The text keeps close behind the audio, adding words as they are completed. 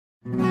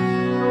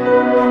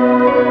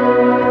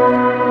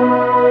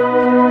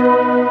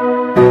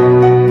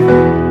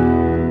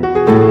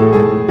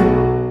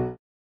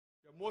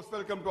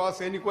welcome to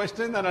ask any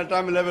question, and I'll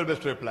try my level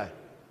best to reply.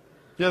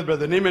 Yes,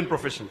 brother, name and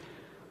profession.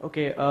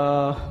 Okay,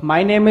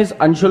 my name is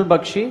Anshul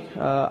Bakshi.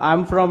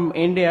 I'm from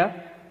India,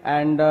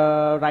 and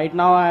right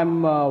now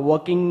I'm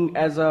working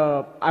as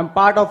I'm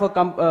part of a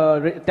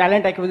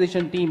talent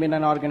acquisition team in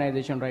an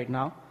organization right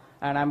now,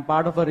 and I'm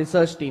part of a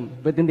research team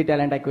within the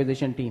talent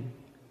acquisition team,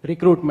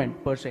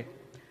 recruitment per se.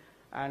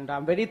 And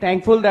I'm very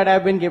thankful that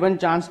I've been given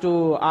chance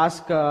to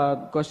ask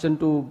a question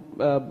to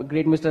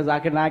great Mr.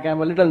 Zakir Naik.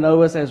 I'm a little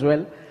nervous as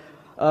well.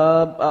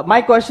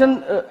 My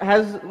question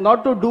has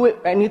not to do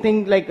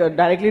anything like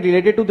directly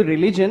related to the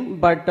religion,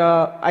 but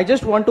I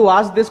just want to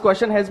ask, this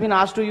question has been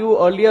asked to you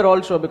earlier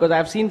also, because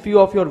I've seen few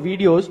of your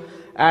videos,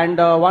 and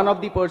one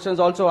of the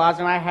persons also asked,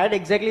 and I had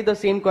exactly the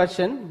same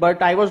question,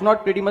 but I was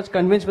not pretty much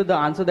convinced with the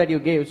answer that you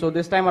gave. So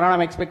this time around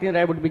I'm expecting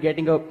that I would be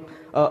getting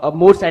a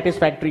more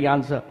satisfactory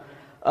answer.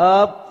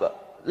 I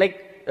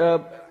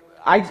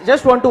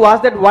just want to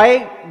ask that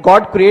why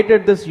God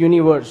created this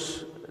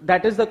universe.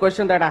 That is the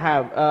question that I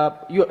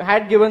have. You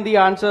had given the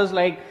answers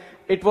like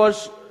it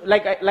was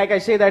like I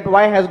say that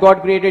why has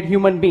God created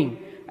human being,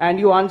 and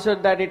you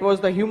answered that it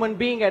was the human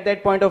being at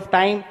that point of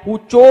time who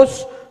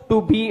chose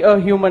to be a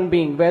human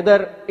being,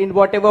 whether in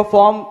whatever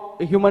form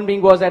a human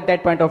being was at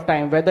that point of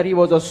time, whether he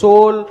was a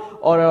soul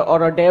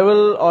or a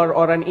devil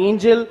or an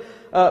angel.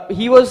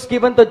 He was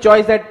given the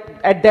choice that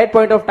at that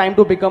point of time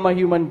to become a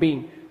human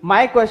being.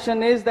 My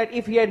question is that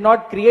if he had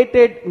not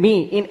created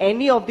me in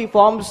any of the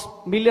forms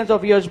millions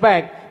of years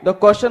back, the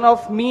question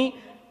of me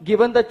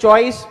given the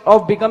choice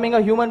of becoming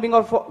a human being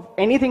or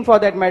anything for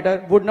that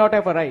matter would not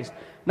have arisen.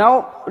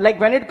 Now, like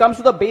when it comes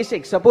to the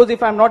basics, suppose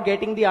if I'm not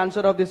getting the answer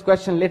of this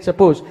question, let's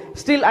suppose,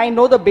 still I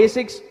know the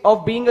basics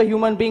of being a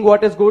human being,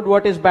 what is good,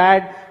 what is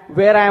bad,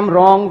 where I am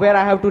wrong, where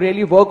I have to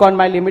really work on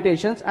my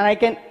limitations,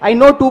 and I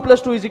know 2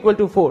 + 2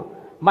 = 4.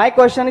 My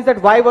question is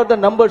that why were the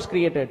numbers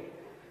created?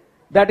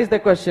 That is the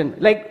question.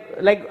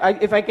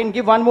 If I can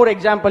give one more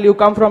example, you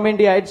come from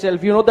India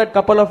itself. You know that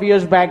couple of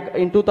years back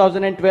in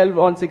 2012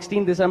 on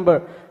 16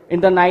 December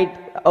in the night,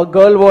 a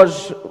girl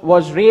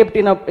was raped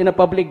in a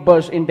public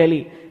bus in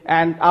Delhi.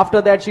 And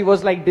after that, she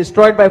was like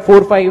destroyed by 4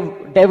 or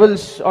 5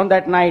 devils on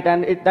that night.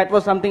 And that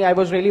was something I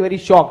was really very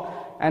shocked.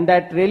 And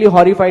that really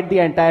horrified the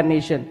entire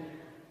nation.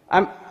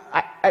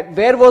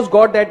 Where was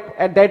God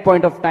at that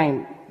point of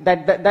time?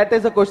 That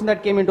is a question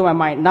that came into my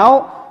mind.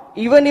 Now,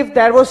 even if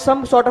there was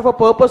some sort of a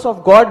purpose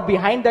of God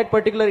behind that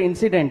particular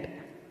incident,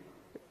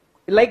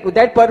 like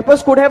that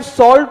purpose could have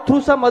solved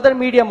through some other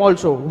medium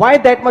also. Why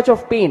that much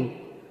of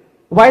pain?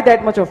 Why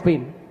that much of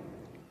pain?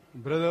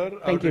 Brother,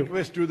 I would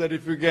request you that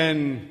if you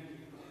can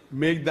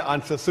make the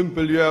answer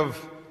simple. You have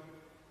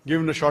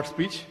given a short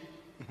speech.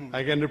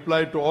 I can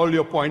reply to all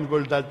your points,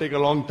 but that'll take a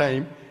long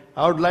time.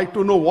 I would like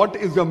to know what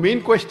is your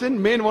main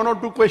question, main 1 or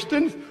 2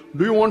 questions.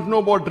 Do you want to know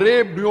about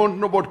rape? Do you want to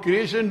know about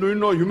creation? Do you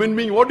know human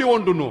being? What do you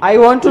want to know? I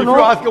want to know. If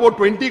you ask about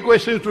 20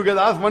 questions together,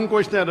 ask 1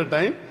 question at a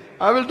time.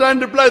 I will try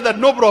and reply that,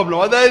 no problem.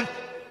 Otherwise,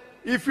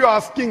 if you're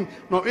asking,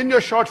 now in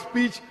your short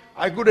speech,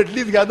 I could at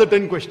least gather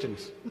 10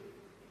 questions.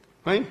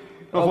 Fine?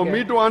 Now for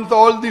me to answer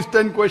all these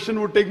 10 questions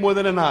would take more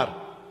than an hour.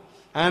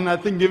 And I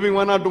think giving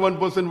 1 hour to one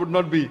person would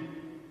not be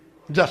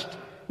just.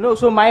 No,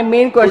 so my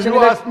main question is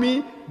you ask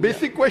me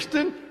basic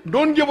question,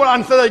 don't give an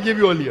answer I gave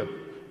you earlier.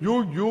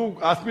 You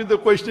asked me the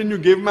question, you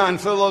gave my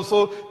answers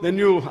also, then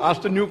you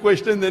asked a new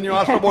question, then you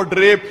asked about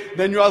rape,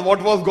 then you asked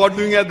what was God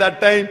doing at that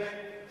time.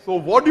 So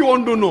what do you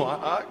want to know?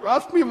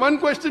 Ask me 1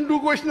 question, 2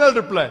 questions, I'll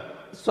reply.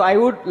 So I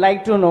would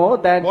like to know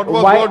that what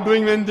was God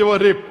doing when they were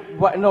raped?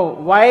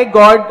 Why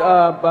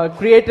God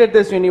created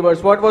this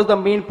universe? What was the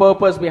main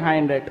purpose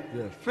behind it?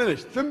 Yes,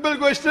 finished. Simple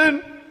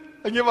question.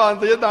 I give an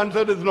answer. Yes, the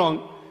answer is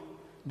wrong.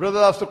 Brother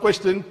asked a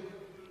question.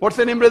 What's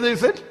the name, brother, you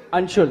said?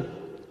 Anshul.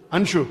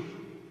 Anshul.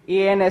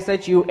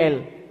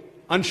 Anshul.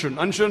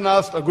 Anshul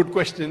asked a good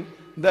question,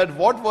 that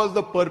what was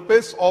the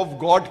purpose of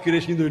God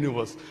creating the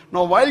universe?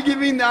 Now, while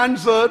giving the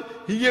answer,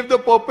 he gave the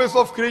purpose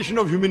of creation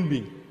of human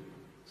being.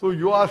 So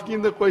you're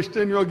asking the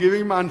question, you're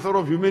giving the answer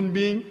of human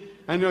being,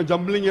 and you're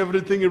jumbling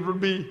everything, it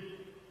would be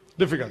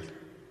difficult.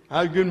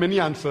 I've given many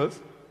answers,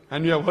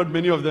 and you have heard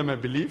many of them, I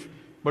believe,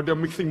 but you're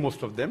mixing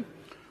most of them.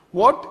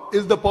 What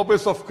is the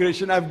purpose of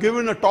creation? I've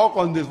given a talk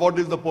on this, what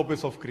is the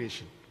purpose of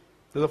creation?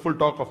 There's a full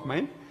talk of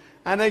mine.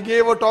 And I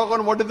gave a talk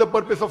on what is the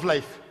purpose of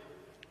life.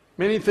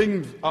 Many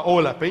things are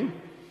overlapping.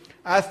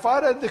 As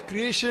far as the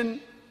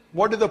creation,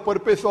 what is the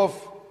purpose of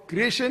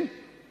creation?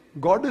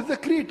 God is the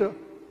creator.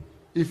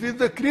 If he is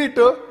the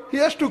creator, he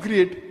has to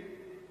create.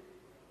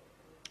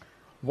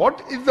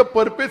 What is the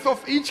purpose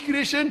of each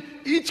creation?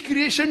 Each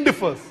creation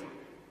differs.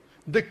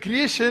 The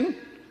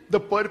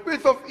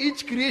purpose of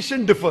each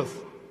creation differs.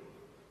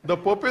 The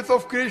purpose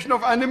of creation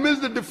of animals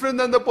is different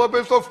than the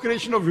purpose of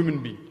creation of human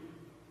being.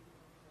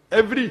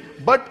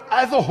 But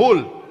as a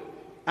whole,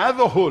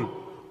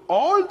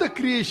 all the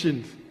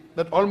creations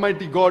that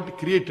Almighty God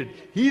created,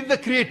 he is the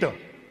creator.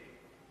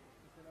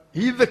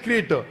 He is the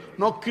creator.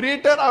 Now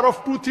creator are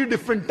of 2, 3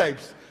 different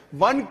types.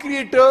 One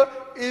creator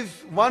is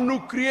one who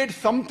creates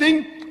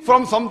something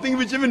from something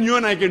which even you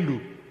and I can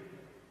do.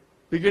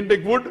 We can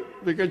take wood,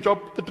 we can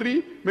chop the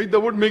tree, make the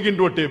wood, make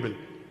into a table.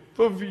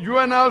 So you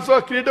and I also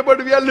are creator,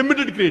 but we are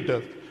limited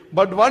creators.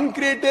 But one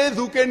creator is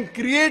who can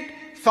create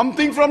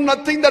something from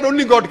nothing that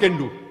only God can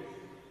do.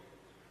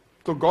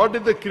 So God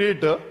is the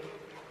creator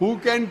who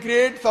can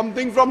create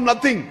something from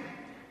nothing.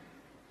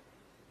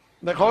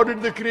 Like how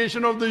did the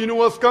creation of the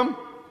universe come?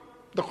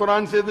 The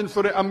Quran says in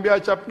Surah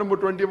Anbiya chapter number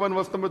 21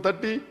 verse number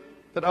 30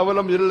 that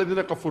Avalam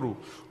Yiralladina Kafuru.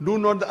 Do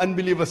not the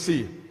unbelievers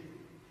see?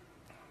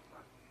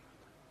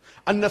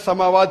 Anna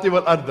Samawati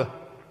wal Arda.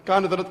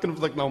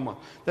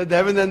 That the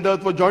heaven and the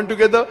earth were joined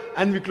together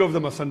and we clove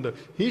them asunder.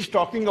 He's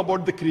talking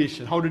about the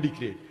creation. How did he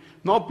create?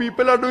 Now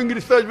people are doing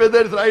research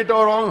whether it's right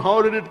or wrong.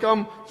 How did it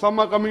come? Some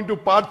are coming to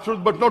part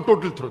truth but not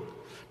total truth.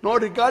 Now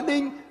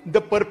regarding the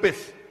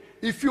purpose.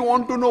 If you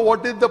want to know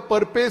what is the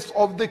purpose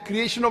of the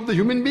creation of the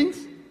human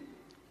beings?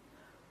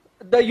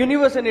 The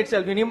universe in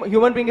itself.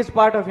 Human being is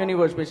part of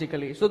universe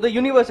basically. So the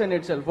universe in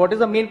itself. What is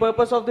the main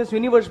purpose of this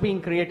universe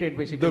being created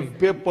basically?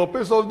 The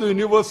purpose of the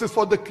universe is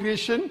for the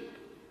creation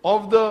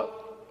of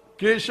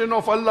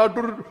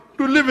Allah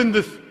to live in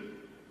this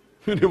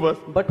universe.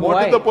 But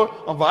why?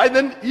 Why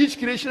then? Each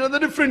creation has a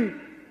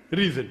different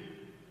reason.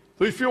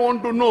 So if you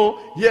want to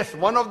know, yes,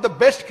 one of the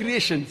best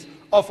creations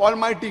of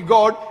Almighty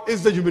God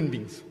is the human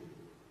beings.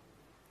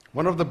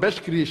 One of the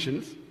best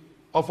creations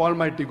of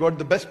Almighty God,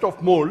 the best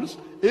of molds,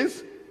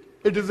 is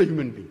the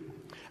human being.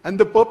 And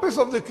the purpose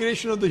of the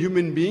creation of the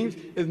human beings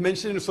is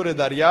mentioned in Surah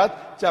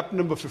Dariyat, chapter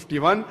number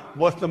 51,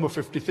 verse number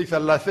 56.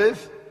 Allah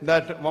says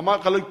that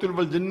وَمَا خَلَقْتُ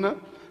الْجِنَّ,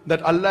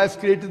 that Allah has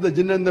created the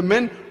jinn and the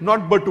men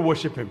not but to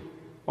worship Him.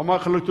 وَمَا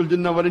خَلَقْتُ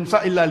الْجِنَّ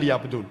وَالْإِنسَ إِلَّا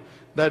لِيَعْبُدُونَ,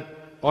 that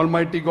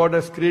Almighty God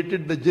has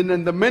created the jinn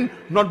and the men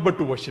not but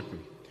to worship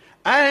Him.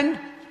 And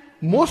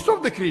most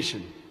of the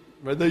creation,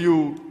 whether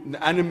the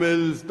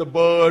animals, the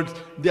birds,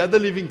 the other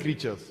living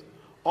creatures,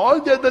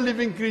 all the other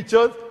living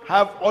creatures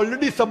have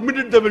already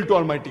submitted their will to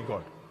Almighty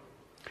God.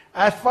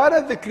 As far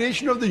as the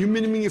creation of the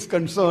human being is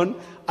concerned,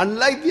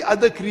 unlike the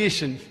other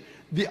creations,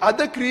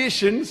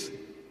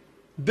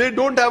 they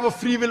don't have a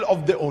free will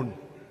of their own,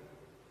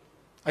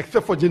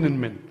 except for jinn and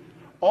men.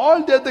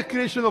 All the other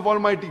creations of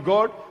Almighty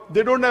God,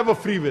 they don't have a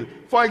free will.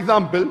 For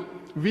example,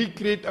 we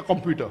create a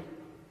computer,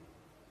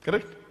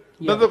 correct?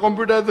 Yeah. Does the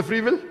computer have the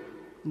free will?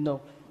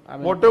 No.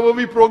 Whatever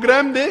we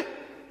program, they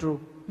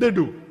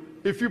do.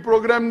 If you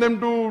program them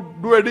to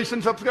do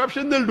addition,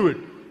 subtraction, they'll do it.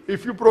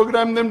 If you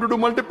program them to do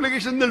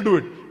multiplication, they'll do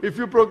it. If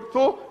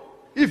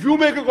you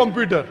make a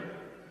computer,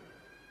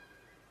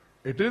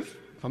 it is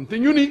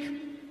something unique,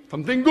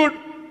 something good,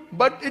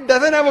 but it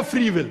doesn't have a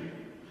free will.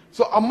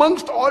 So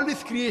amongst all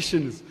these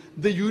creations,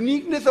 the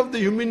uniqueness of the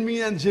human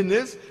being and jinn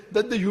is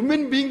that the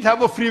human beings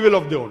have a free will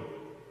of their own.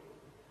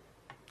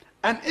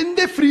 And in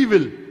their free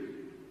will,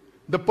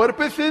 the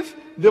purpose is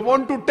they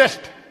want to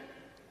test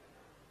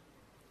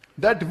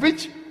that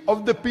which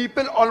of the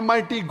people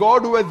Almighty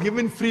God who has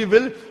given free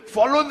will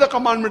follows the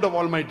commandment of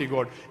Almighty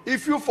God.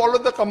 If you follow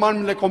the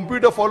commandment, like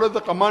computer follows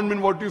the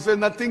commandment, what you say,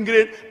 nothing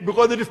great,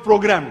 because it is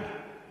programmed.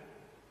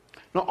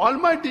 Now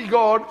Almighty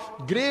God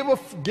gave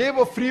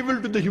a free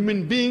will to the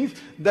human beings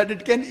that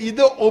it can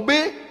either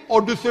obey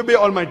or disobey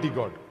Almighty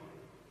God.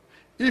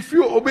 If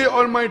you obey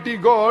Almighty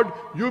God,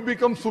 you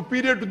become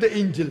superior to the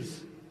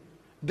angels.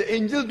 The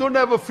angels don't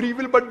have a free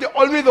will, but they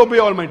always obey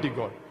Almighty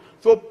God.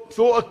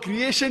 So a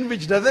creation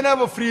which doesn't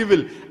have a free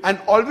will and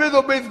always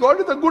obeys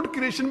God is a good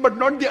creation, but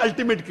not the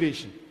ultimate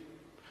creation.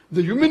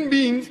 The human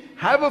beings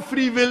have a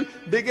free will.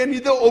 They can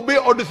either obey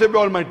or disobey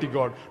Almighty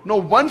God. Now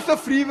once the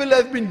free will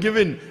has been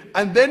given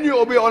and then you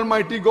obey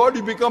Almighty God,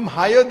 you become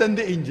higher than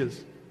the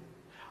angels.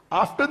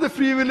 After the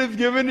free will is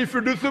given, if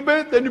you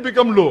disobey, then you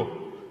become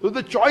low. So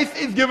the choice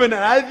is given,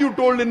 as you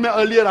told in my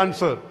earlier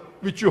answer,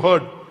 which you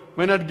heard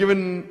when I had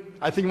given,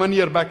 I think 1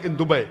 year back in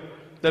Dubai,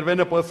 that when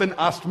a person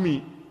asked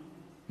me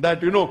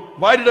that,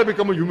 why did I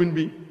become a human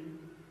being?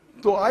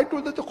 So I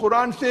told that the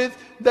Quran says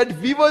that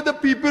we were the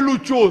people who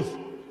chose.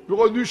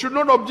 Because you should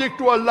not object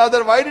to Allah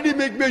that why did He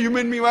make me a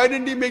human being? Why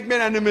didn't He make me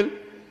an animal?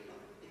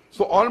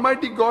 So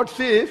Almighty God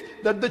says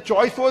that the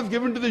choice was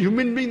given to the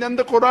human being, and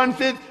the Quran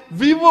says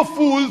we were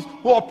fools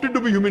who opted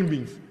to be human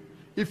beings.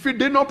 If we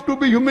didn't opt to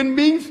be human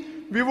beings,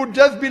 we would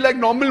just be like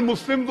normal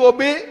Muslims who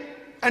obey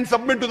and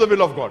submit to the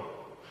will of God.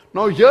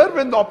 Now here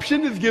when the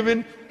option is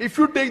given, if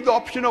you take the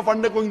option of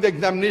undergoing the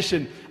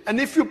examination, and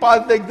if you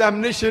pass the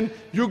examination,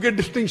 you get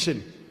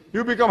distinction.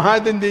 You become higher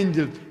than the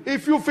angels.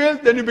 If you fail,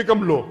 then you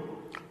become low.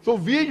 So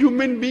we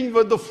human beings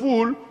were the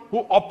fool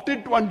who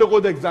opted to undergo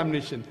the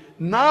examination.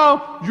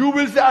 Now you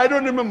will say, I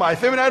don't remember. I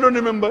say, I don't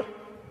remember.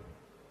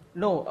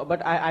 No,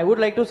 but I would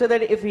like to say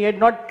that if He had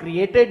not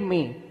created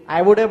me,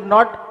 I would have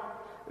not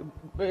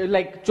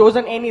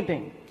chosen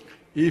anything.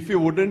 If He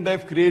wouldn't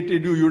have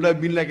created you, you would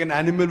have been like an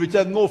animal which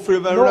has no free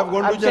will. I would have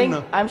gone to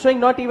Jannah. I'm saying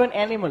not even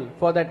animal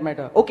for that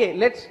matter. Okay,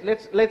 let's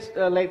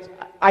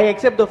I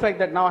accept the fact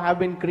that now I have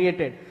been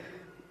created.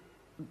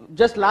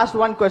 Just last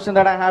one question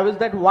that I have is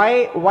that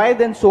why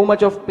then so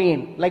much of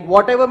pain? Like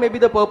whatever may be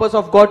the purpose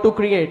of God to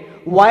create,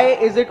 why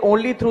is it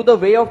only through the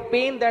way of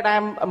pain that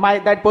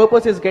that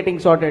purpose is getting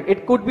sorted?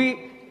 It could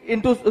be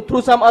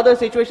through some other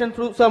situation,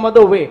 through some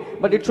other way,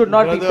 but it should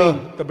not be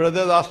pain. The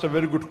brother asked a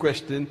very good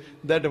question,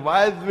 that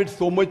why is it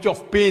so much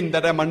of pain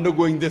that I'm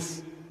undergoing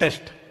this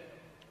test?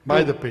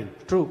 By the pain.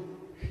 True.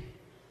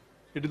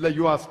 It is like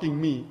you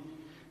asking me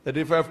that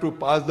if I have to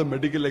pass the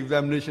medical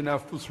examination, I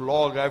have to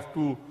slog, I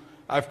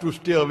have to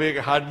stay awake,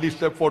 I hardly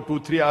sleep for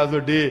 2-3 hours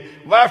a day.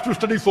 Why I have to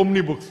study so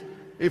many books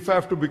if I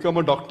have to become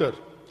a doctor?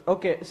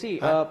 Okay,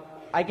 see,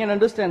 I can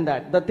understand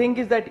that. The thing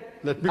is that...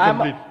 Let me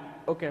complete.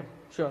 Okay,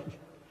 sure.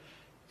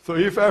 So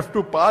if I have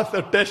to pass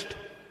a test,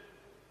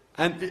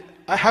 and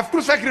I have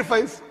to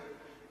sacrifice.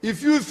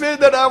 If you say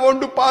that I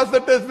want to pass the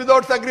test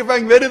without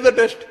sacrificing, where is the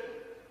test?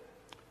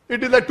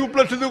 It is like 2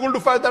 plus 2 is equal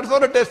to 5. That's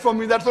not a test for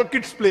me. That's what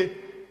kids play.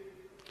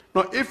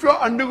 Now, if you are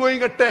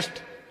undergoing a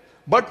test,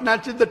 but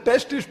naturally the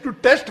test is to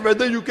test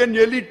whether you can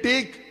really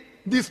take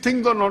these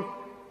things or not.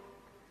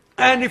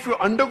 And if you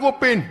undergo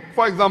pain,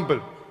 for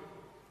example,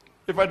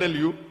 if I tell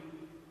you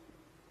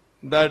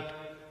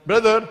that,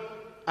 brother,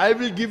 I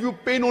will give you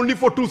pain only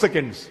for 2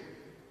 seconds.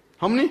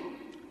 How many?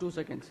 2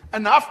 seconds.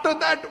 And after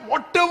that,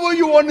 whatever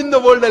you want in the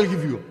world, I'll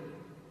give you.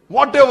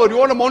 Whatever. You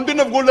want a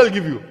mountain of gold, I'll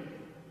give you.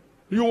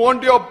 You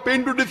want your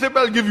pain to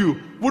disappear, I'll give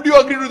you. Would you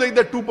agree to take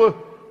that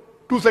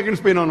 2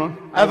 seconds pain or not?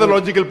 As a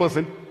logical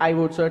person. I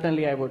would,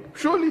 certainly I would.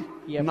 Surely.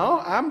 Yep. Now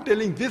I'm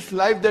telling this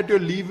life that you're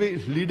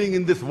leading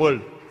in this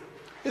world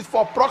is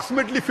for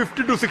approximately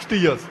 50 to 60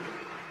 years.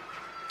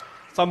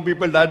 Some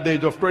people die at the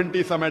age of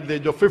 20, some at the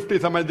age of 50,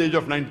 some at the age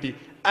of 90.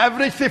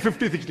 Average say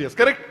 50, 60 years,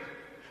 correct?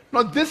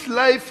 Now this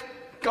life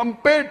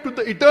compared to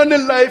the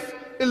eternal life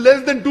is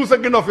less than 2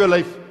 seconds of your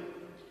life.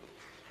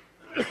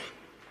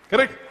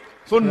 Correct?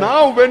 So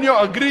now when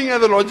you're agreeing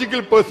as a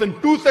logical person,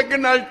 2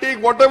 seconds I'll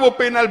take whatever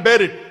pain, I'll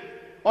bear it.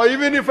 Or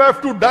even if I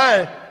have to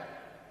die,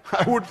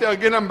 I would say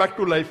again I'm back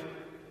to life.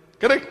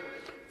 Correct?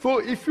 So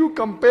if you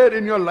compare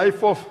in your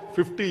life of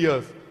 50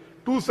 years,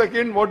 2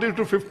 seconds, what is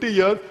to 50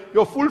 years?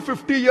 Your full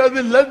 50 years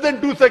is less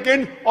than 2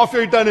 seconds of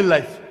your eternal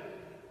life.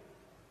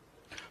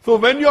 So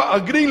when you are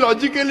agreeing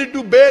logically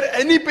to bear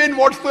any pain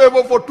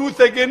whatsoever for 2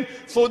 seconds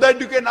so that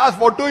you can ask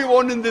what do you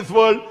want in this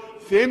world,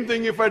 same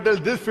thing if I tell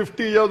this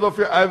 50 years of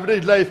your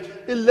average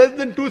life is less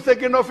than 2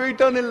 seconds of your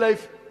eternal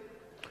life.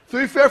 So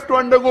if you have to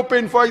undergo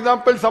pain, for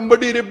example,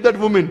 somebody raped that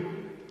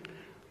woman.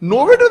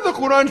 Nowhere does the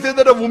Quran say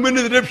that a woman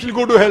is raped, she'll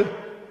go to hell.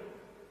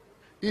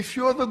 If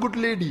she was a good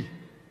lady,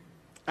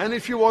 and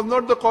if she was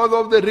not the cause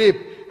of the rape,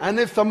 and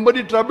if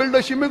somebody troubled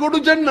her, she may go to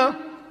Jannah.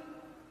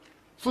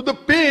 So the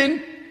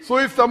pain, so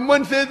if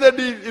someone says that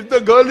if the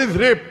girl is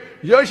raped,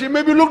 here she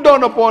may be looked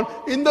down upon.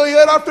 In the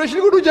year after,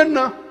 she'll go to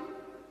Jannah.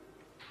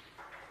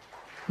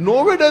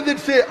 Nowhere does it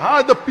say,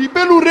 the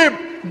people who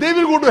raped, they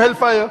will go to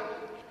hellfire.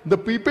 The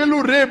people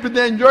who raped,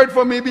 they enjoyed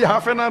for maybe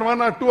half an hour,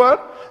 1 or 2 hours,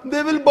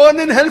 they will burn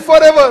in hell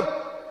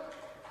forever.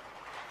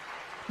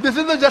 This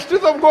is the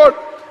justice of God.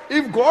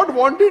 If God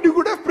wanted, He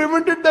could have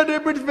prevented that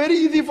rape. It's very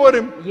easy for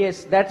Him.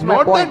 Yes, that's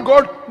my point. Not that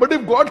God, but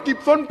if God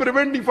keeps on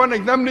preventing, if an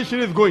examination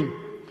is going,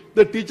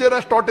 the teacher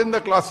has taught in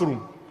the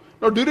classroom.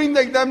 Now during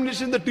the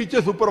examination, the teacher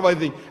is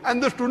supervising,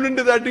 and the student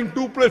is writing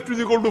 2 plus 2 is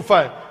equal to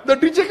 5. The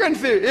teacher can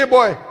say, hey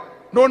boy,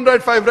 don't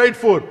write 5, write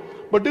 4.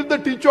 But if the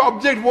teacher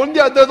objects, won't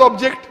the others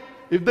object?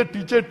 If the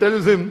teacher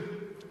tells him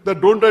that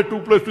don't write 2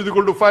 plus 2 is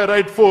equal to 5,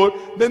 write 4,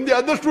 then the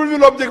other student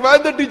will object. Why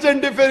is the teacher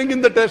interfering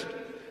in the test?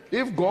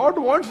 If God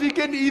wants, He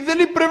can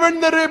easily prevent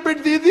the rape.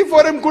 It's easy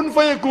for Him, kun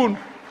fayakun.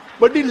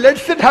 But He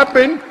lets it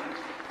happen,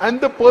 and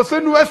the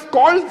person who has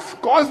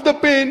caused the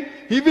pain,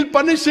 He will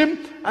punish him,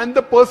 and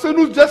the person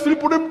who's just will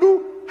put him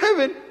to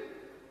heaven.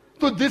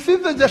 So this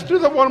is the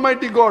justice of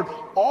Almighty God.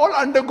 All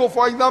undergo.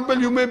 For example,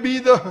 you may be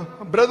the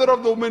brother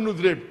of the woman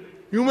who's raped.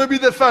 You may be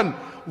the son.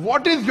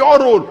 What is your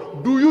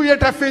role? Do you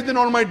yet have faith in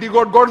Almighty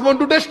God? God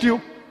wants to test you.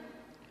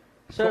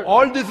 Sir, so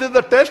all this is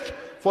the test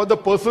for the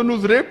person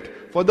who's raped,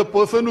 for the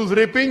person who's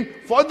raping,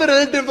 for the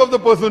relatives of the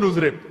person who's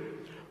raped.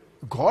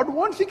 God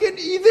wants, He can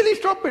easily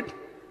stop it.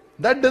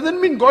 That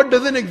doesn't mean God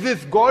doesn't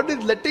exist. God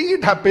is letting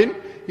it happen.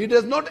 He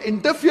does not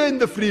interfere in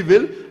the free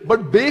will,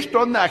 but based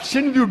on the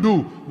actions you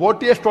do,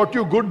 what He has taught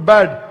you, good,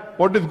 bad,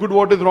 what is good,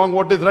 what is wrong,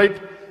 what is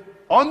right.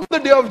 On the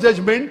day of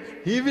judgment,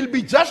 He will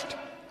be just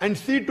and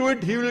see to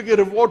it, He will give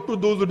reward to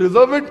those who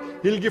deserve it.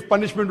 He will give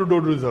punishment to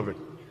those who deserve it.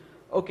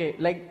 Okay,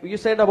 like you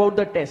said about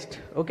the test,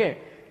 okay.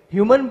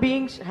 Human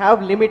beings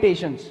have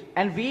limitations,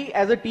 and we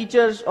as a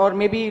teachers, or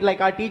maybe like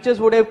our teachers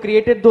would have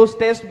created those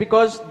tests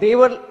because they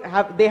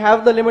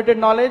have the limited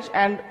knowledge,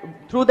 and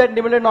through that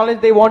limited knowledge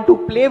they want to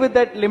play with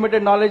that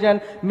limited knowledge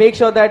and make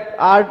sure that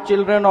our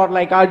children or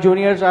like our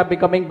juniors are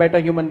becoming better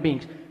human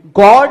beings.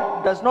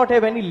 God does not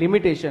have any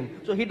limitation,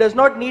 so He does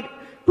not need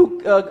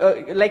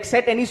to like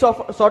set any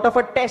sort of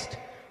a test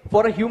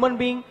for a human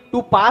being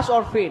to pass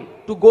or fail,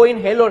 to go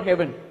in hell or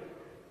heaven.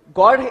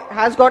 God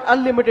has got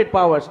unlimited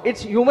powers.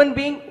 It's human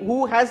being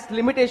who has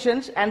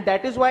limitations, and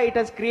that is why it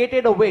has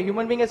created a way.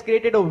 Human being has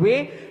created a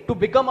way to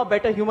become a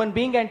better human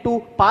being and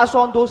to pass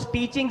on those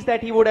teachings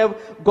that he would have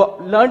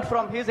learned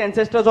from his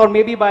ancestors, or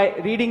maybe by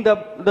reading the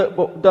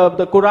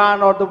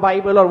Quran or the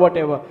Bible or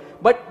whatever.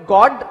 But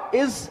God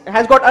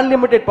has got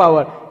unlimited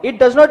power. It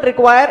does not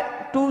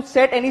require to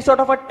set any sort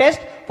of a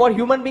test for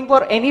human being,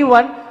 for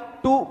anyone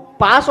to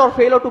pass or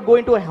fail or to go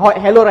into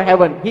hell or a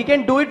heaven. He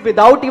can do it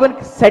without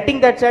even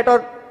setting that set,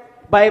 or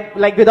by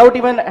without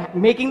even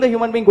making the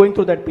human being going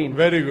through that pain.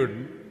 Very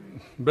good.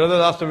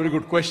 Brother asked a very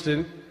good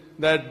question,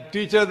 that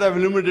teachers have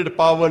limited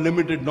power,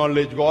 limited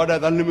knowledge. God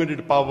has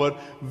unlimited power.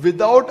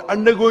 Without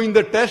undergoing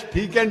the test,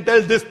 he can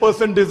tell this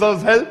person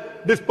deserves hell,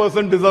 this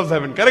person deserves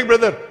heaven. Correct,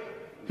 brother?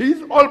 He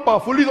is all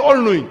powerful, he is all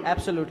knowing.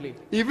 Absolutely.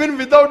 Even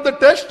without the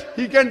test,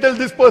 he can tell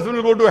this person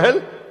will go to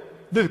hell.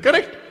 This is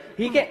correct?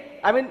 He can,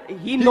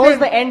 he knows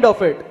the end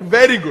of it.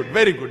 Very good,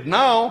 very good.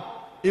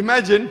 Now,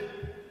 imagine,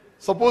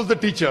 suppose the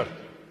teacher.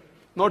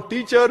 Now,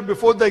 teacher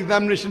before the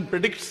examination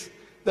predicts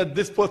that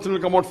this person will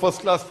come out first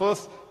class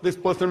first, this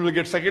person will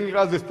get second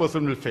class, this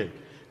person will fail.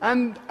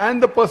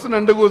 And the person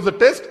undergoes the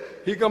test,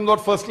 he comes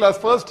out first class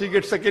first, he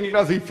gets second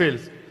class, he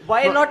fails.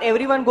 Why not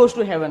everyone goes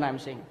to heaven, I'm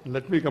saying?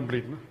 Let me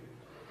complete. No?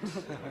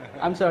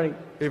 I'm sorry.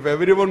 If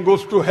everyone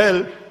goes to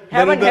hell...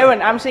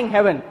 Heaven, I'm saying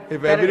heaven.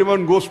 If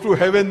everyone goes to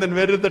heaven, then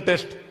where is the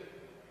test?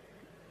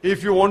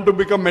 If you want to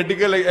become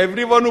medical,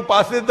 everyone who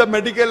passes the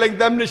medical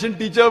examination,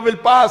 teacher will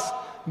pass.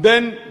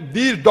 Then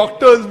these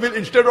doctors will,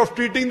 instead of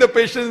treating the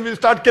patients, will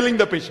start killing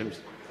the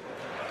patients.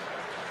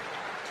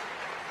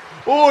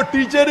 Oh,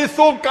 teacher is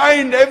so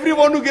kind.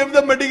 Everyone who gave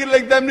the medical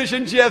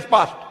examination, she has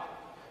passed.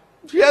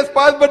 She has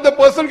passed, but the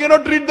person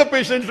cannot treat the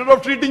patient. Instead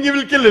of treating, he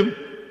will kill him.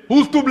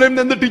 Who's to blame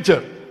then? The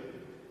teacher.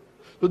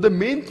 So the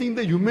main thing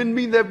the human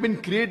beings have been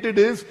created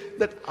is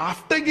that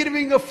after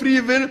giving a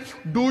free will,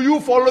 do you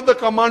follow the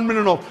commandment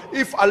or not?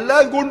 If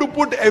Allah is going to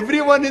put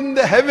everyone in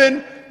the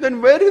heaven, then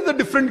where is the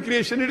different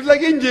creation? It is like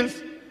angels.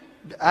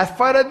 As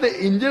far as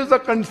the angels are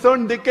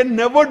concerned, they can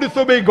never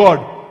disobey God.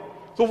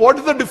 So what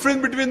is the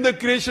difference between the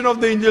creation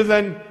of the angels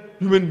and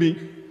human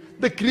being?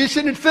 The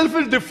creation itself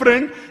is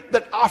different,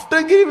 that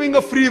after giving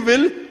a free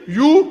will,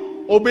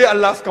 you obey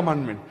Allah's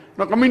commandment.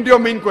 Now coming to your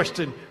main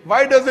question,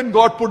 why doesn't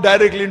God put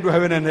directly into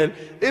heaven and hell?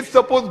 If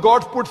suppose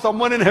God puts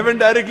someone in heaven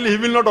directly, he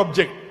will not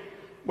object.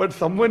 But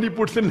someone he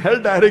puts in hell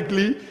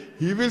directly,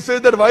 he will say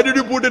that why did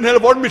you put in hell?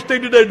 What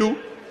mistake did I do?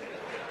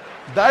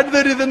 That's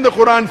the reason the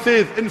Quran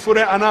says in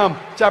Surah Anam,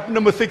 chapter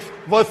number 6,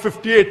 verse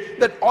 58,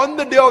 that on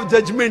the day of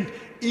judgment,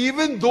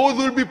 even those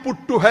who will be put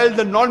to hell,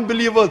 the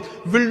non-believers,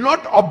 will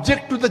not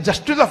object to the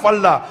justice of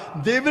Allah.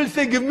 They will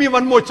say, give me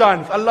one more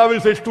chance. Allah will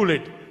say, it's too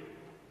late.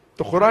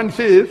 The Quran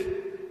says,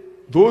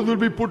 those who will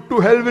be put to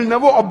hell will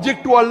never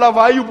object to Allah,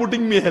 why are you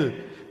putting me hell?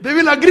 They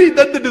will agree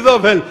that they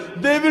deserve hell.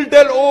 They will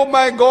tell, oh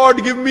my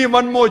God, give me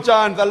one more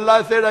chance.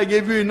 Allah said, I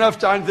gave you enough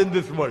chance in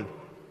this world.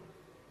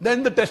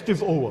 Then the test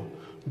is over.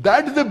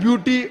 That's the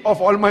beauty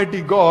of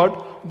Almighty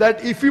God,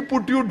 that if He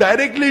put you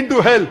directly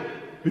into hell,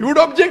 you would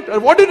object.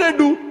 What did I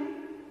do?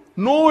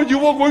 No, you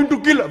were going to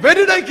kill. Where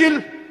did I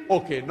kill?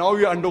 Okay, now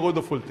you undergo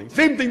the full thing.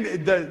 Same thing,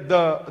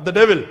 the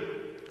devil,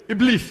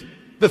 Iblis,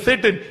 the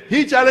Satan,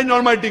 he challenged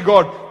Almighty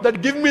God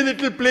that give me a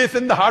little place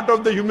in the heart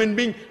of the human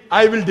being,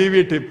 I will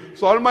deviate him.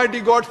 So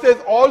Almighty God says,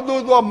 all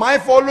those who are my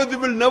followers, you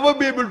will never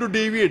be able to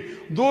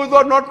deviate. Those who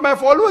are not my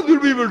followers, you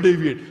will be able to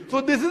deviate.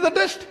 So this is the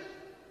test.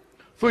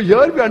 So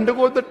here we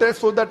undergo the test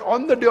so that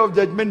on the day of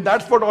judgment,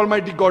 that's what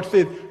Almighty God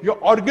says, your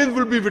organs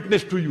will be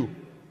witness to you.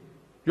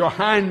 Your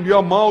hand,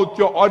 your mouth,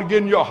 your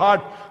organ, your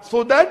heart.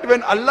 So that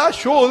when Allah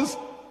shows,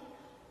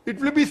 it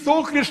will be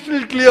so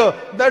crystal clear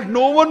that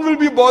no one will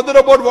be bothered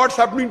about what's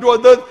happening to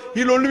others.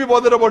 He'll only be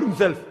bothered about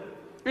himself.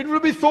 It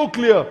will be so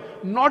clear.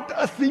 Not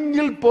a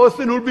single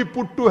person who will be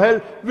put to hell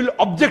will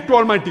object to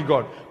Almighty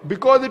God.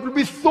 Because it will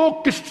be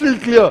so crystal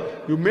clear.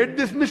 You made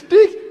this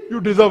mistake, you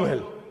deserve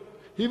hell.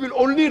 He will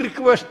only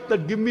request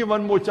that give me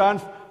one more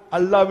chance.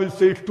 Allah will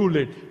say it's too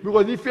late.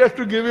 Because if he has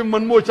to give him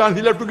one more chance,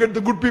 he'll have to get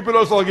the good people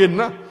also again.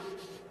 Na?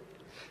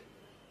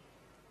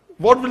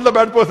 What will the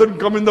bad person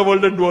come in the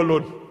world and do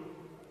alone?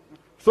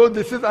 So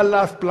this is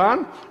Allah's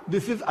plan.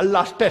 This is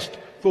Allah's test.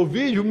 So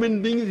we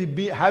human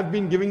beings have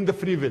been giving the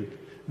free will.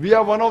 We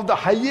are one of the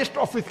highest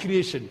of His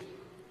creation.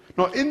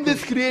 Now in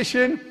this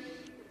creation,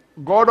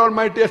 God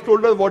Almighty has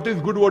told us what is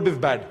good, what is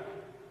bad.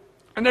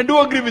 And I do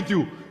agree with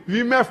you.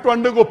 We may have to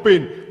undergo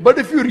pain. But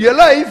if you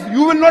realize,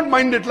 you will not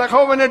mind it. Like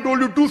how when I told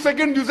you 2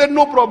 seconds, you said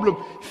no problem.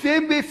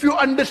 Same way if you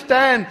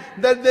understand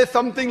that there's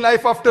something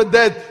life after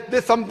death,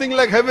 there's something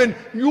like heaven,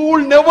 you will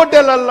never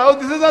tell Allah, oh,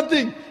 this is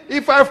nothing.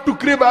 If I have to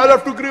crib, I'll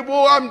have to crib.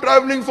 Oh, I'm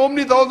traveling so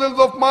many thousands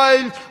of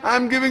miles.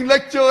 I'm giving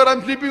lecture.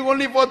 I'm sleeping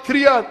only for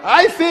 3 hours.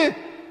 I say,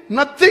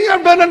 nothing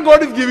I've done and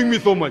God is giving me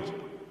so much.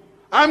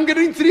 I'm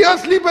getting 3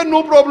 hours sleep and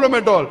no problem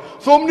at all.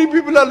 So many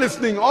people are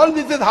listening. All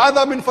this is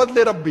Hada min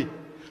fadli Rabbi.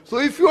 So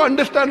if you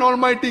understand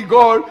Almighty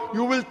God,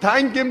 you will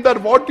thank Him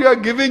that what you are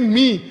giving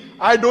me,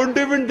 I don't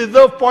even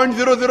deserve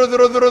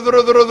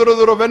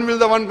 0.0000000. When will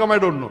the one come? I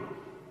don't know.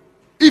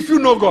 If you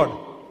know God.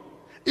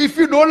 If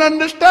you don't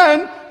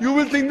understand, you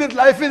will think that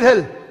life is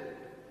hell.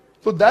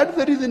 So that's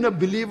the reason a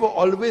believer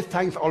always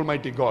thanks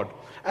Almighty God.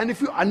 And if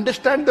you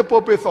understand the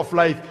purpose of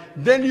life,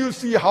 then you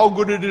see how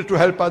good it is to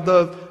help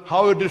others,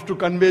 how it is to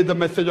convey the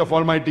message of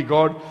Almighty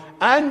God.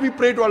 And we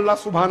pray to Allah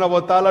subhanahu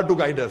wa ta'ala to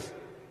guide us.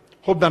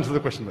 Hope that answers the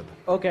question, brother.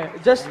 Okay,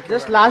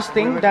 just last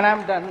thing, then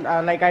I'm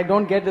done. Like I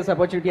don't get this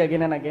opportunity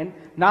again and again.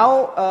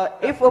 Now,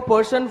 if a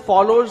person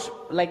follows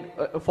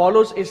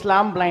follows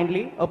Islam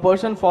blindly, a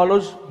person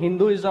follows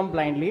Hinduism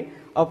blindly,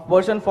 a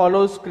person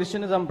follows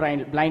Christianism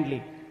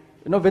blindly,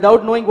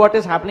 without knowing what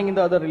is happening in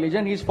the other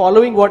religion, he's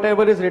following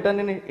whatever is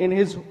written in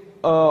his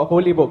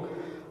holy book.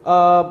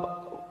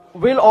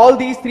 Will all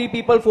these 3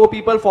 people, 4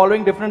 people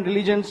following different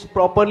religions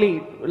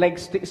properly, like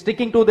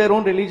sticking to their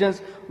own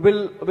religions,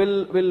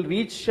 will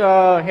reach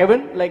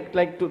heaven,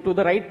 to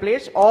the right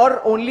place,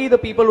 or only the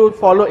people who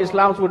follow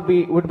Islam would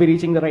be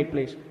reaching the right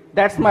place?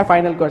 That's my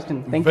final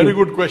question. Thank you. Very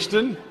good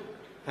question,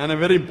 and a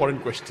very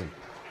important question.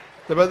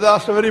 The brother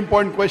asked a very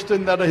important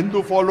question, that a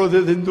Hindu follows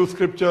his Hindu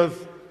scriptures,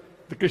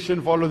 the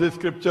Christian follows his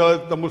scriptures,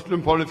 the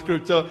Muslim follows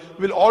scripture.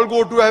 Will all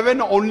go to heaven?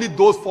 Only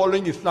those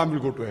following Islam will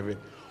go to heaven.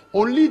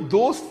 Only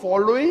those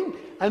following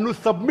and who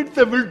submit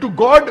their will to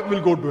God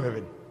will go to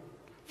heaven.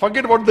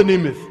 Forget what the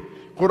name is.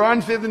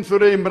 Quran says in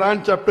Surah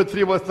Imran chapter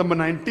 3 verse number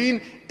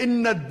 19,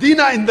 Inna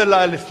Dina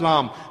Indallah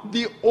al-Islam.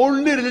 The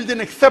only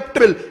religion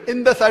acceptable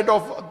in the sight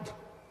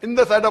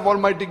of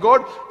Almighty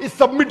God is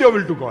submit your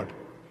will to God.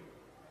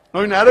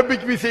 Now in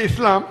Arabic we say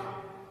Islam,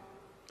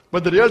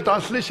 but the real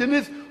translation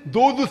is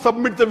those who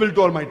submit their will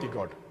to Almighty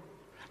God.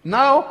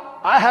 Now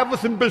I have a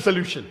simple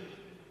solution.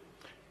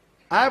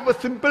 I have a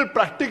simple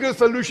practical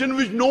solution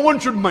which no one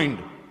should mind.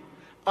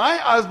 I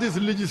ask these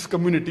religious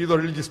communities or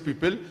religious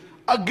people,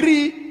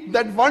 agree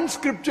that one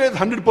scripture is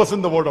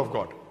 100% the word of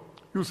God.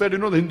 You said,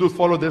 the Hindus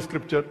follow their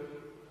scripture.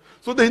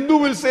 So the Hindu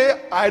will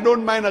say, I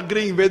don't mind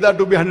agreeing Veda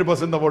to be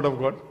 100% the word of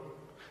God.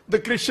 The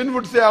Christian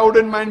would say, I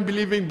wouldn't mind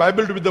believing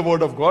Bible to be the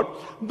word of God.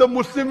 The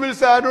Muslim will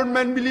say, I don't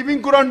mind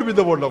believing Quran to be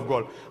the word of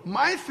God.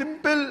 My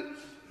simple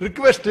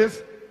request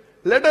is,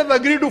 let us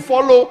agree to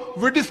follow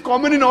what is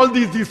common in all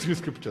these 3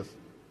 scriptures.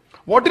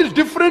 What is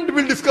different,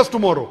 we'll discuss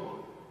tomorrow.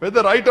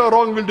 Whether right or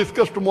wrong, we'll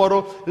discuss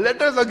tomorrow.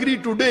 Let us agree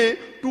today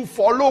to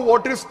follow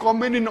what is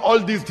common in all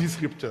these 3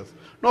 scriptures.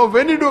 Now,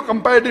 when you do a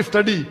comparative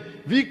study,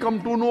 we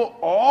come to know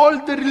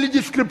all the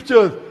religious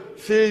scriptures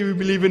say we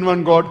believe in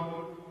one God.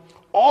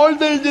 All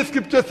the religious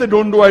scriptures say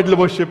don't do idol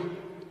worship.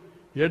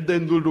 Yet the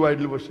Hindu do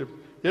idol worship.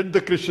 Yet the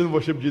Christian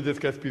worship Jesus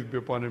Christ, peace be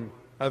upon him,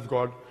 as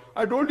God.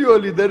 I told you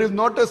earlier, there is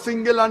not a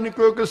single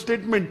unequivocal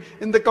statement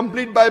in the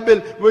complete Bible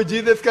where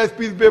Jesus Christ,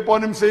 peace be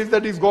upon him, says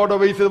that he's God or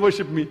where he says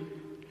worship me.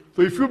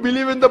 So if you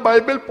believe in the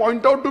Bible,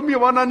 point out to me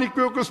one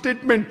unequivocal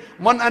statement,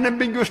 one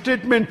unambiguous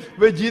statement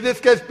where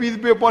Jesus Christ, peace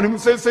be upon him,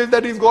 says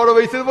that he's God or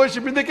where he says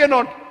worship me. They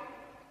cannot.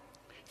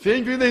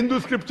 Same with the Hindu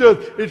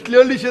scriptures, it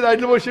clearly says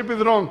idol worship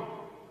is wrong.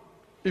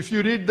 If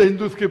you read the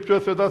Hindu scripture,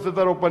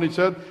 Svetasvatara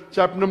Upanishad,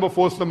 chapter number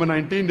 4, verse number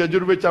 19,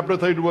 Yajurveda chapter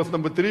 32, verse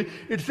number 3,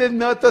 it says,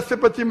 Na tasya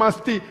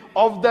pratimasti,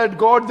 of that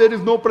God there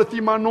is no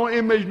pratima, no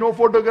image, no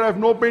photograph,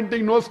 no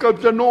painting, no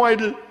sculpture, no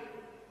idol.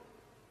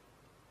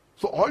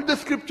 So all the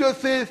scripture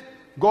says,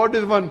 God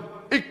is one.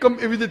 Ikkam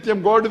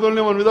evidityam, God is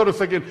only one without a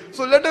second.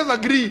 So let us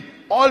agree,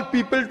 all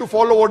people to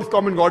follow what is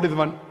common, God is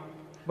one.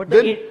 But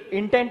the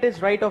intent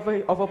is right of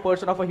a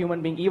person, of a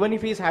human being, even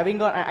if he's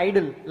having an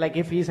idol, like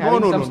if he's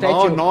having some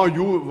statue.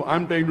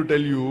 I'm trying to tell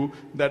you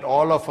that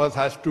all of us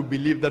has to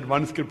believe that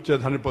one scripture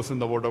is 100%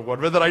 the word of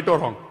God, whether right or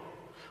wrong.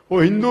 Oh,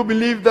 Hindu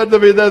believes that the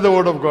Veda is the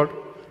word of God.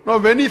 Now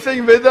when he's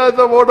saying Veda is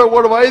the word of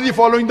God, why is he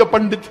following the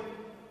Pandit?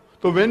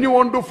 So when you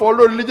want to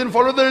follow religion,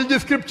 follow the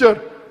religious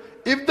scripture.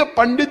 If the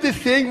Pandit is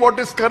saying what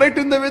is correct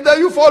in the Veda,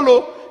 you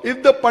follow.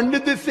 If the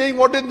Pandit is saying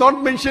what is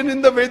not mentioned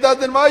in the Vedas,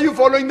 then why are you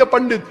following the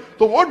Pandit?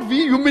 So what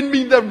we human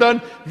beings have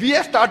done, we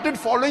have started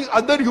following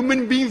other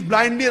human beings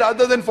blindly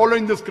rather than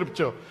following the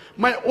scripture.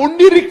 My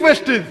only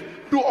request is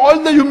to all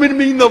the human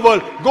beings in the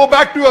world, go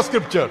back to your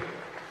scripture.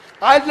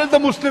 I tell the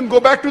Muslim, go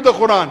back to the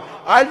Quran.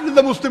 I tell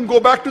the Muslim, go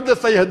back to the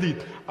Sahih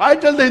Hadith. I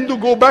tell the Hindu,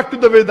 go back to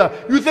the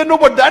Veda. You say, no,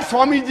 but that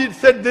Swamiji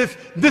said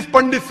this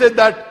Pandit said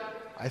that.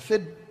 I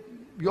said,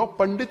 your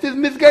Pandit is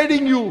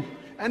misguiding you.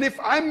 And if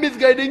I'm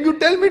misguiding you,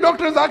 tell me,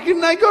 Dr. Zakir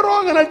Naik, you're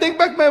wrong, and I'll take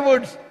back my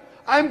words.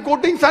 I'm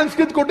quoting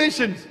Sanskrit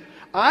quotations.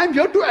 I'm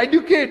here to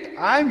educate.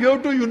 I'm here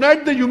to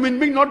unite the human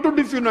being, not to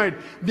disunite.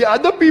 The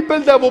other people,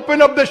 they have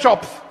opened up their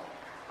shops.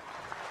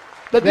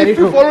 That if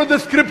you follow the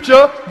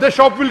scripture, the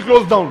shop will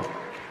close down.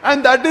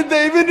 And that is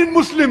even in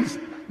Muslims.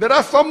 There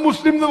are some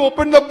Muslims who have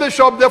opened up their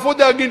shop, therefore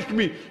they are against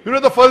me.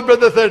 The first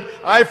brother said,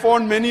 I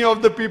found many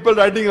of the people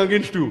writing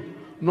against you.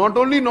 Not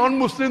only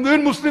non-Muslims,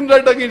 even Muslims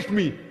write against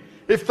me.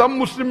 If some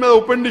Muslim has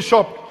opened his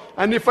shop,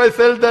 and if I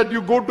sell that,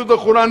 you go to the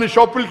Quran, his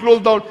shop will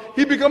close down,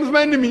 he becomes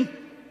my enemy.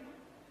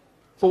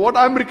 So what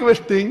I'm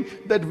requesting,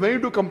 that when you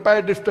do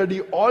comparative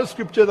study, all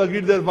scriptures agree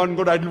there's one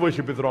God, idol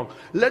worship is wrong.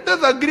 Let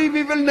us agree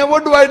we will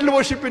never do idol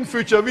worship in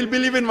future, we'll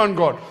believe in one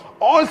God.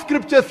 All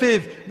scripture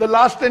says, the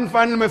last and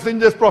final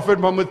messenger is Prophet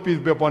Muhammad, peace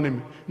be upon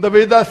him. The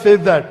Vedas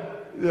says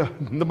that,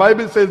 the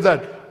Bible says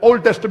that,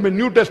 Old Testament,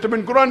 New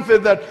Testament, Quran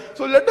says that.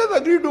 So let us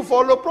agree to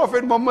follow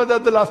Prophet Muhammad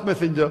as the last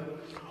messenger.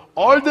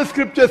 All the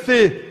scriptures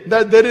say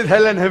that there is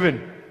hell and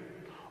heaven.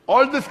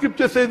 All the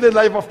scriptures say there is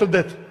life after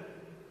death.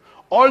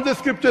 All the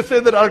scriptures say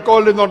that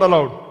alcohol is not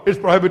allowed. It's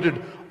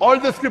prohibited. All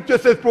the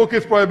scriptures says pork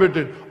is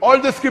prohibited. All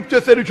the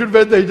scriptures say you should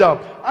wear the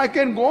hijab. I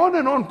can go on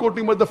and on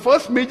quoting, but the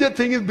first major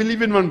thing is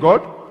believe in one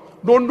God.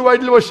 Don't do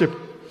idol worship.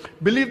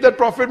 Believe that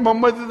Prophet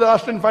Muhammad is the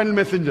last and final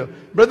messenger.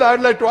 Brother,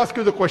 I'd like to ask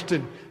you the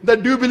question.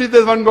 That do you believe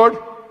there's one God?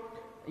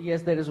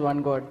 Yes, there is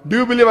one God. Do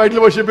you believe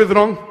idol worship is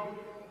wrong?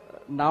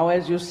 Now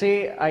as you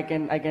say, I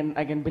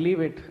can believe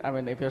it. I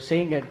mean, if you're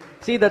saying it.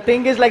 See, the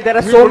thing is like there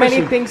are so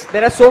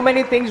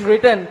many things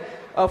written.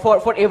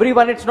 For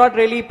everyone, it's not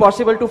really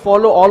possible to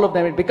follow all of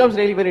them. It becomes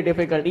really very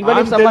difficult. Even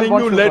if someone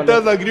wants to let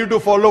us agree to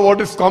follow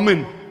what is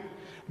common.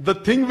 The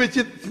thing which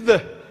is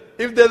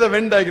if there's a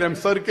Venn diagram,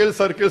 circle,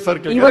 circle,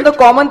 circle. Even the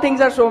common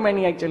things are so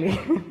many actually.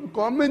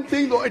 Common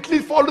things, or at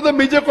least follow the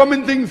major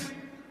common things.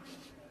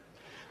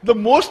 The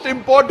most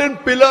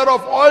important pillar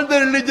of all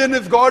the religion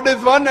is God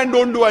is one and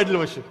don't do idol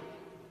worship.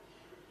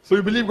 So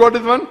you believe God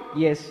is one?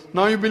 Yes.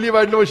 Now you believe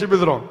idol worship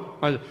is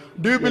wrong.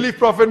 Do you believe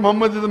Prophet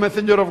Muhammad is the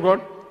messenger of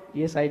God?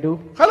 Yes, I do.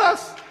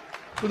 Khalas.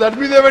 So that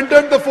means they have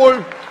entered the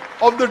fold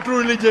of the true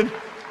religion.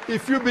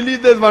 If you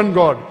believe there's one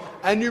God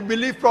and you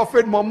believe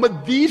Prophet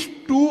Muhammad, these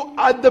two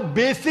are the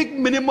basic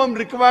minimum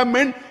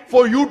requirement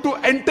for you to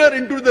enter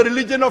into the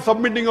religion of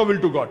submitting your will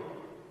to God.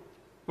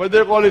 Whether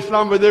you call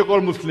Islam, whether you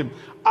call Muslim.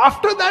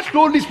 After that,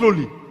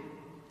 slowly.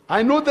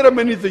 I know there are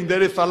many things.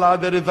 There is Salah,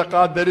 there is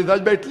Zakat, there is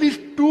Hajj, but at least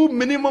two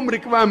minimum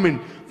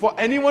requirement for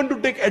anyone to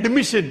take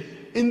admission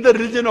in the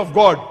religion of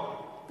God,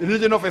 the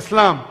religion of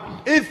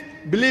Islam, is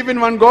believe in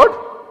one God,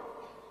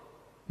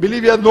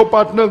 believe he has no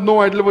partners, no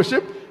idol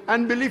worship,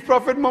 and believe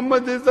Prophet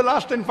Muhammad is the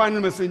last and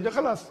final messenger.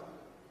 Khalas.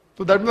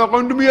 So that means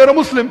according to me, you're a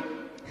Muslim.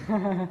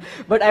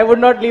 But I would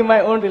not leave my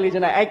own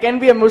religion. I can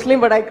be a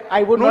Muslim, but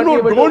I would not be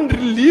able to... No,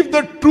 don't leave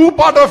the true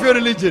part of your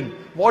religion.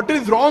 What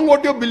is wrong,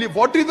 what you believe.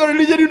 What is the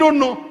religion, you don't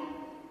know.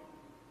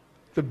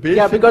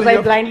 Yeah, because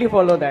I blindly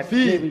follow that.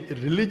 See,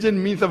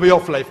 religion means a way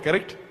of life,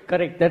 correct?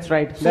 Correct, that's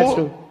right. That's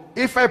true.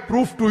 If I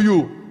prove to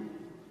you,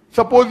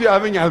 suppose you're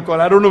having alcohol,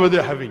 I don't know whether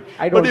you're having.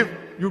 I don't. But if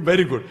you're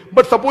very good.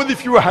 But suppose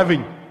if you are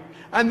having,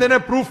 and then I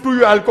prove to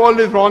you alcohol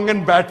is wrong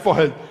and bad for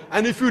health,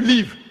 and if you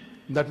leave,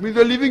 that means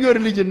you're leaving your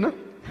religion, no?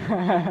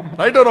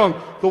 Right or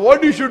wrong? So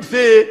what you should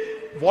say,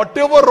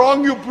 whatever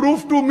wrong you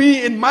prove to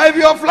me in my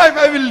way of life,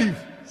 I will leave.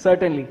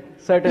 Certainly.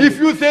 If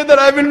you say that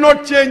I will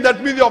not change,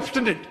 that means you're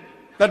obstinate.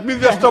 That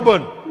means you're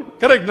stubborn.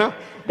 Correct, no?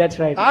 That's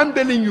right. I'm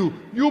telling you,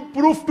 you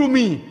prove to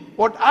me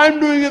what I'm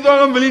doing is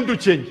wrong, I'm willing to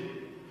change.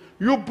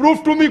 You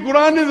prove to me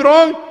Quran is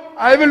wrong,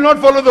 I will not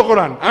follow the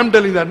Quran. I'm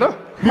telling that, no?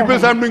 People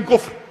say I'm doing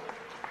kufr.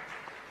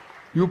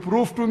 You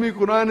prove to me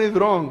Quran is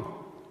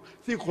wrong.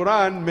 See,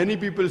 Quran, many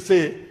people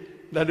say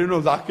that,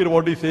 Zakir,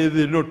 what he says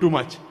is, too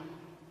much.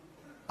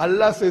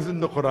 Allah says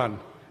in the Quran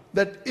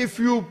that if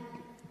you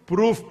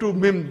prove to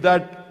him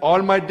that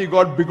Almighty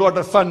God begot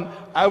a son,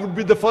 I would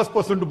be the first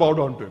person to bow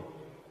down to him.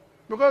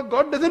 Because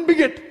God doesn't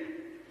beget.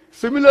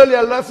 Similarly,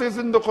 Allah says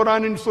in the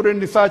Quran in Surah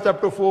Nisa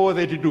chapter 4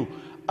 verse 82,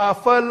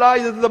 أَفَلَا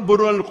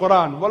يَتَدَبَّرُونَ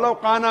الْقُرْآنَ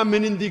وَلَوْ كَانَ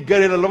مِنْ عِنْدِ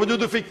غَيْرِ اللَّهِ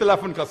لَوَجَدُوا فِيهِ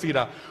اخْتِلَافًا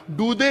كَثِيرًا.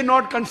 Do they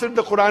not consider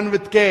the Quran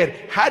with care?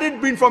 Had it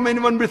been from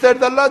anyone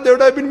besides Allah, there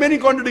would have been many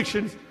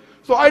contradictions.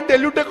 So I tell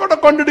you, take out a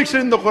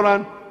contradiction in the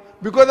Quran,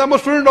 because I'm a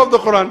student of the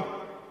Quran.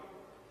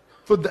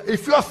 So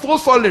if you are so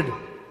solid,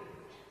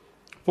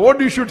 what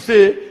you should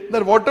say,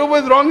 that whatever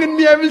is wrong in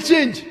me, I will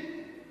change.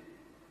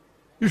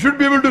 You should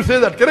be able to say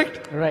that,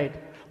 correct? Right.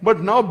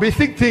 But now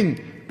basic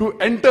thing, to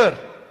enter,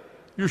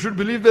 you should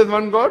believe there's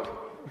one God,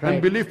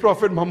 and believe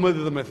Prophet Muhammad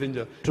is the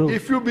messenger. True.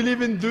 If you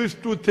believe in these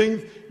two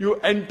things, you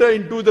enter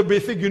into the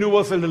basic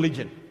universal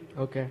religion.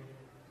 Okay.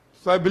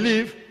 So I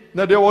believe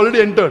that you have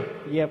already entered.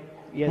 Yep.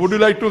 Yes. Would you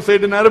like to say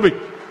it in Arabic?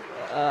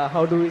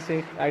 How do we say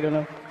it? I don't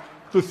know.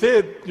 To say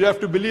it, you have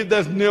to believe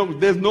there's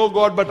no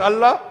God but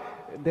Allah.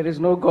 There is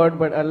no God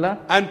but Allah.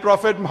 And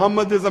Prophet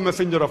Muhammad is the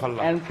messenger of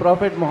Allah. And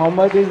Prophet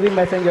Muhammad is the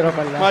messenger of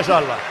Allah.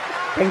 MashaAllah.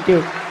 Thank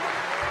you.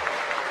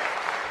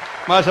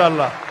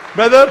 MashaAllah.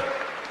 Brother,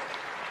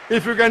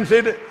 if you can say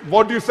it,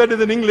 what you said is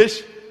in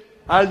English,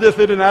 I'll just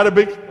say it in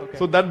Arabic. Okay.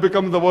 So that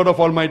becomes the word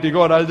of Almighty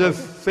God. I'll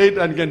just say it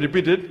and can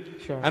repeat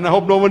it. Sure. And I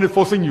hope no one is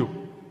forcing you.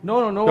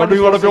 No You're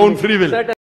doing out of your own free will.